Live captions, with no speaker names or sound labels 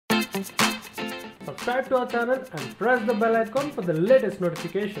Subscribe to our channel and press the bell icon for the latest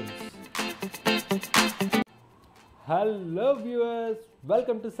notifications. Hello viewers,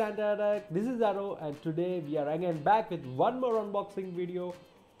 welcome to Santa Attack. This is Arrow and today we are again back with one more unboxing video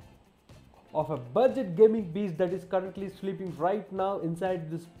of a budget gaming beast that is currently sleeping right now inside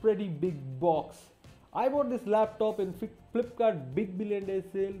this pretty big box. I bought this laptop in Flipkart Big Billion Day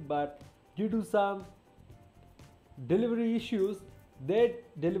sale, but due to some delivery issues, they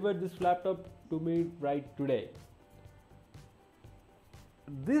delivered this laptop to me right today.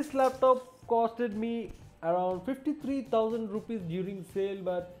 This laptop costed me around 53,000 rupees during sale,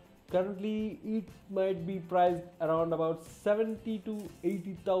 but currently it might be priced around about 70 to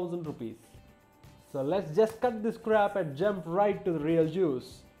 80,000 rupees. So let's just cut this crap and jump right to the real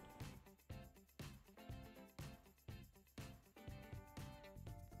juice.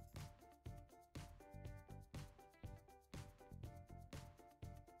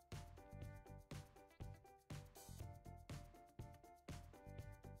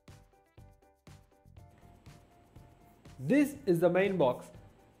 This is the main box,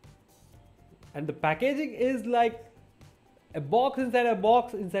 and the packaging is like a box inside a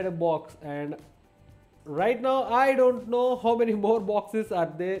box inside a box, and right now I don't know how many more boxes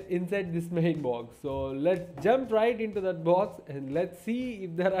are there inside this main box. So let's jump right into that box and let's see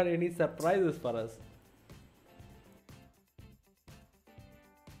if there are any surprises for us.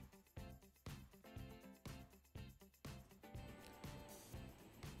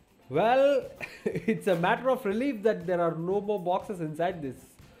 Well, it's a matter of relief that there are no more boxes inside this.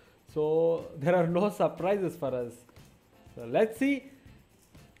 So there are no surprises for us. So let's see.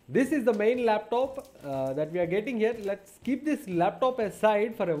 This is the main laptop that we are getting here. Let's keep this laptop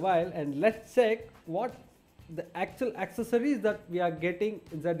aside for a while and let's check what the actual accessories that we are getting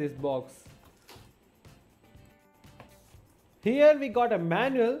inside this box. Here we got a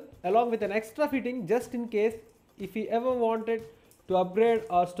manual along with an extra fitting just in case if we ever wanted to upgrade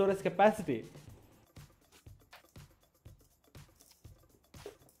our storage capacity.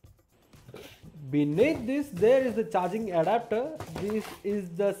 Beneath this there is the charging adapter. This is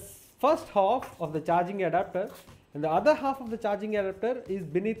the first half of the charging adapter, and the other half of the charging adapter is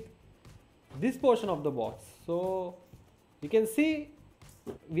beneath this portion of the box. So you can see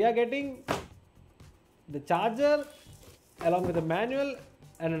we are getting the charger along with the manual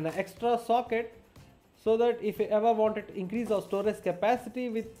and an extra socket, so that if you ever wanted to increase our storage capacity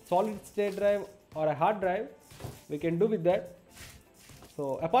with solid state drive or a hard drive, we can do with that.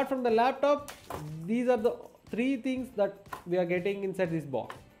 So apart from the laptop, these are the three things that we are getting inside this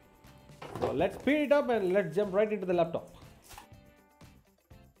box. So let's speed it up and let's jump right into the laptop.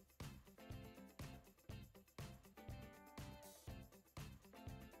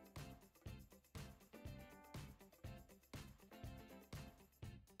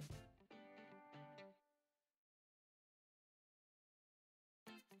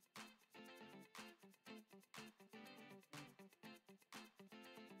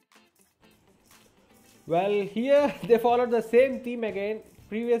 Well, here they followed the same theme again.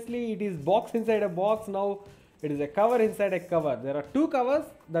 Previously it is box inside a box, now it is a cover inside a cover. There are two covers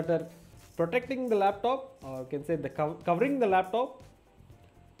that are protecting the laptop, or you can say the covering the laptop,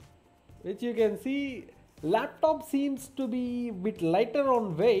 which you can see laptop seems to be a bit lighter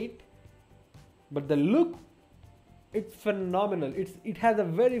on weight, but the look, it's phenomenal. It has a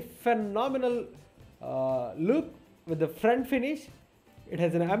very phenomenal look with the front finish. It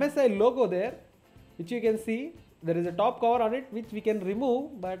has an MSI logo there, which you can see. There is a top cover on it which we can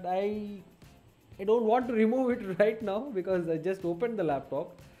remove, but I don't want to remove it right now because I just opened the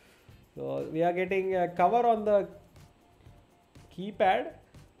laptop. So we are getting a cover on the keypad.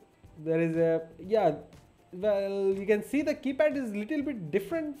 There is a, yeah, well, you can see the keypad is little bit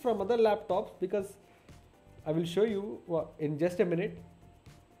different from other laptops because I will show you in just a minute.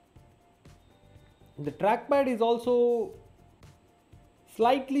 The trackpad is also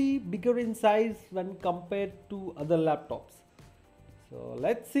slightly bigger in size when compared to other laptops. So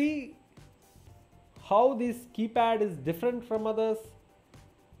let's see how this keypad is different from others.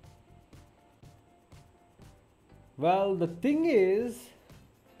 Well, the thing is,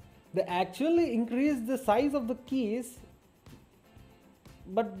 they actually increased the size of the keys,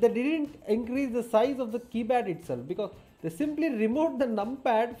 but they didn't increase the size of the keypad itself because they simply removed the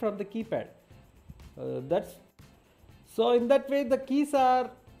numpad from the keypad. So in that way the keys are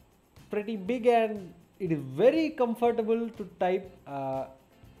pretty big and it is very comfortable to type. I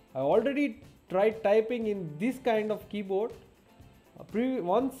already tried typing in this kind of keyboard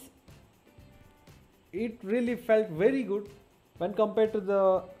once. It really felt very good when compared to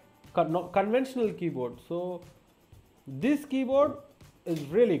the conventional keyboard. So this keyboard is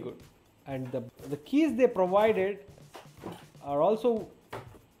really good, and the keys they provided are also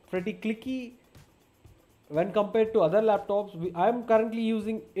pretty clicky when compared to other laptops. I am currently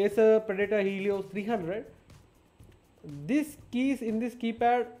using Acer Predator Helios 300. These keys in this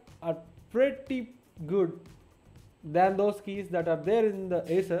keypad are pretty good than those keys that are there in the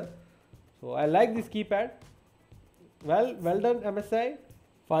Acer. So I like this keypad. Well done MSI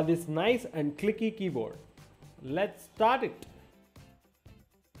for this nice and clicky keyboard. Let's start it.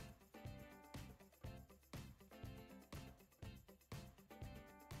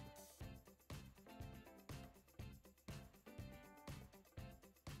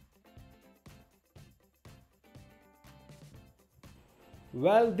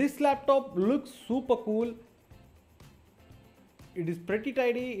 Well, this laptop looks super cool. It is pretty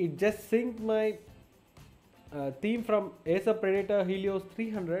tidy. It just synced my theme from Acer Predator Helios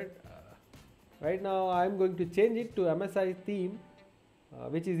 300. Right now I am going to change it to MSI theme,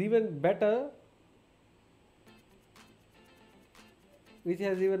 which is even better, which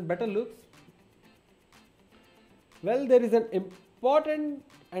has even better looks. Well, there is an important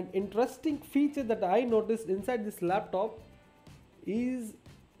and interesting feature that I noticed inside this laptop is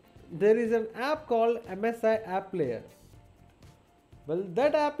there is an app called MSI App Player. Well,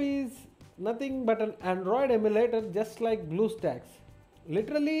 that app is nothing but an Android emulator, just like BlueStacks.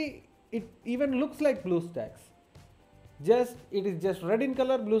 Literally, it even looks like BlueStacks. It is just red in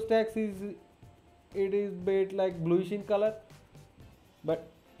color. BlueStacks is bit like bluish in color, but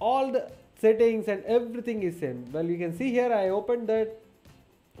all the settings and everything is same. Well, you can see here I opened that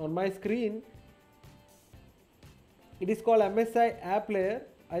on my screen. It is called MSI App Player.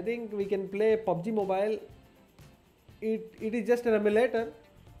 I think we can play PUBG Mobile. It is just an emulator,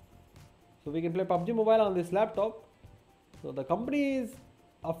 so we can play PUBG Mobile on this laptop. So the company is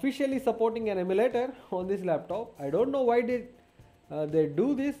officially supporting an emulator on this laptop. I don't know why did they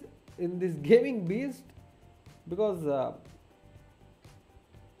do this in this gaming beast, because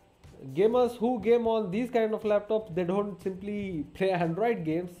gamers who game on these kind of laptops, they don't simply play Android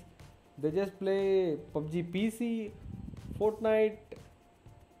games. They just play PUBG PC, Fortnite,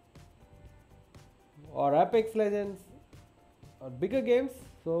 or Apex Legends, or bigger games.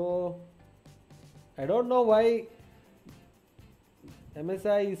 So I don't know why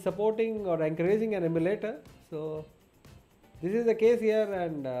MSI is supporting or encouraging an emulator. So this is the case here,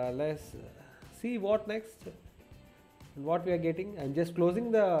 and let's see what next and what we are getting. I'm just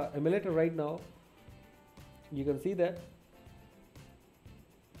closing the emulator right now. You can see that.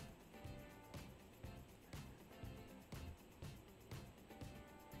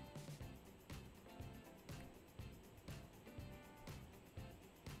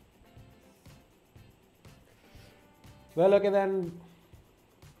 Well, okay, then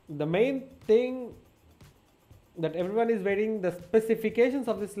the main thing that everyone is waiting, the specifications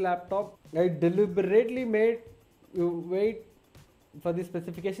of this laptop. I deliberately made you wait for the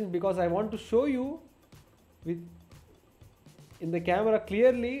specifications because I want to show you in the camera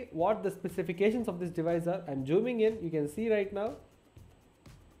clearly what the specifications of this device are. I'm zooming in. You can see right now.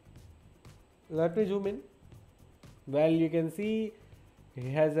 Let me zoom in. Well, you can see it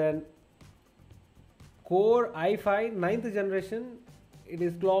has an Core i5 9th generation. It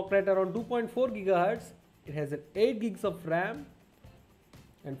is clocked at around 2.4 gigahertz. It has an 8 gigs of RAM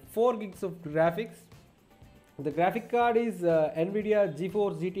and 4 gigs of graphics. The graphic card is NVIDIA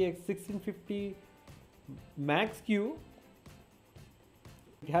GTX 1650 MaxQ.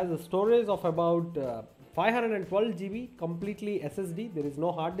 It has a storage of about 512 GB, completely SSD. There is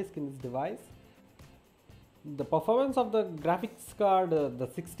no hard disk in this device. The performance of the graphics card, the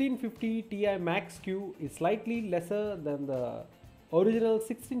 1650 Ti MaxQ, is slightly lesser than the original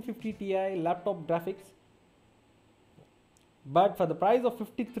 1650 Ti laptop graphics. But for the price of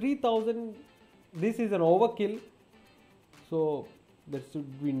 53,000, this is an overkill. So there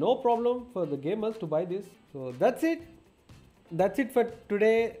should be no problem for the gamers to buy this. So that's it. That's it for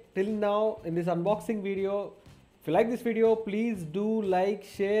today. Till now in this unboxing video. If you like this video, please do like,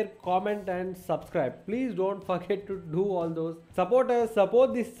 share, comment and subscribe. Please don't forget to do all those. Support us,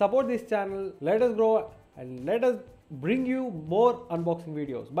 support this channel. Let us grow and let us bring you more unboxing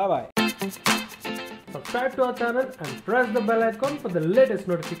videos. Bye bye. Subscribe to our channel and press the bell icon for the latest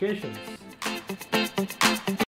notifications.